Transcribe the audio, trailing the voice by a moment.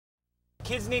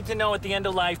Kids need to know at the end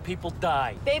of life, people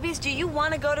die. Babies, do you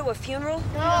want to go to a funeral?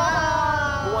 No!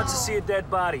 Who wants to see a dead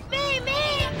body? Me!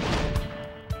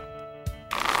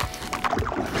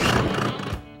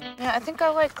 Yeah, I think I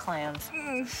like clams.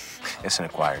 It's an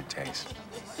acquired taste.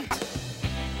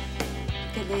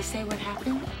 Did they say what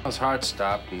happened? His heart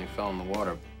stopped and he fell in the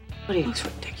water. But he looks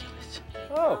ridiculous.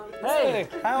 Oh, hey,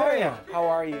 how are you? How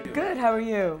are you? Good, how are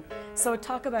you? So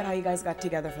talk about how you guys got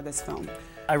together for this film.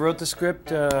 I wrote the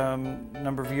script a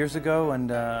number of years ago,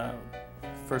 and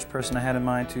first person I had in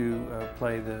mind to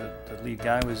play the lead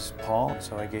guy was Paul,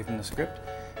 so I gave him the script.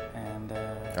 And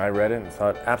I read it and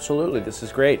thought, absolutely, this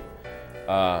is great.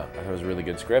 I thought it was a really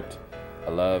good script. I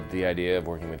loved the idea of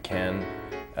working with Ken,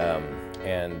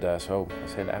 so I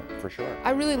say that for sure.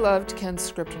 I really loved Ken's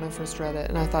script when I first read it,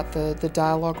 and I thought the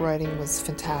dialogue writing was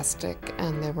fantastic,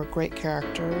 and there were great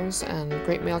characters, and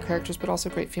great male characters, but also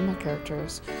great female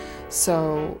characters.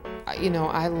 So, you know,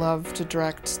 I love to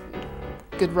direct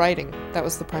good writing. That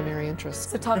was the primary interest.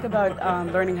 So talk about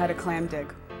learning how to clam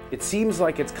dig. It seems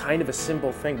like it's kind of a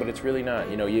simple thing, but it's really not.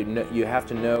 You know, you have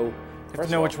to know. You have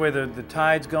to know which way the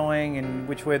tide's going and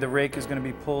which way the rake is going to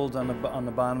be pulled on the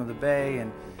bottom of the bay,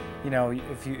 and you know,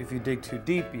 if you dig too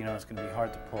deep, you know, it's going to be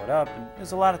hard to pull it up. And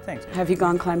there's a lot of things. Have you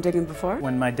gone clam digging before?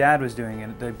 When my dad was doing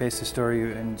it, they based the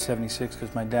story in '76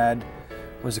 because my dad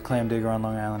was a clam digger on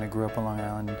Long Island. I grew up on Long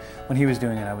Island. And when he was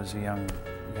doing it, I was a young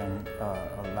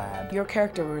lad. Your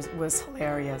character was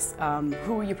hilarious.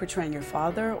 Who were you portraying, your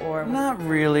father or? Not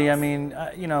really. I mean,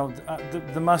 you know,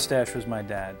 the mustache was my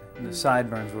dad. The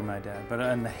sideburns were my dad,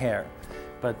 and the hair.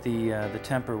 But the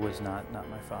temper was not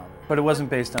my father. But it wasn't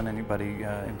based on anybody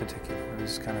in particular. It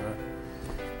was kind of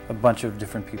a bunch of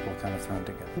different people kind of thrown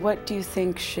together. What do you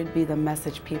think should be the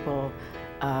message people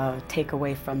take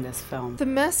away from this film? The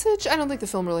message, I don't think the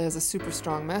film really has a super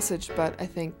strong message, but I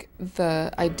think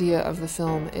the idea of the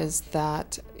film is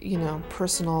that, you know,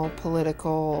 personal,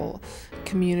 political,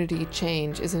 community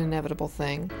change is an inevitable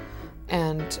thing.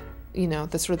 And, you know,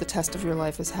 the sort of the test of your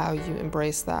life is how you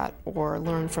embrace that or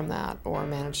learn from that or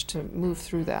manage to move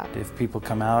through that. If people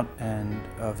come out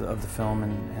of the film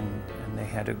and they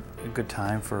had a good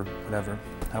time for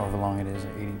however long it is,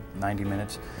 80, 90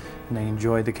 minutes, and they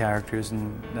enjoyed the characters,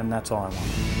 and then that's all I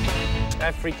want.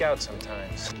 I freak out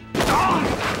sometimes.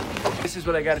 This is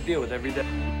what I got to deal with every day.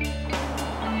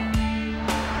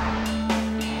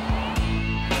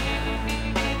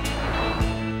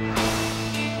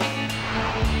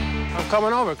 I'm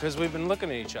coming over because we've been looking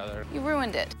at each other. You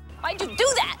ruined it. Why'd you do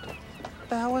that? What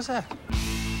the hell was that?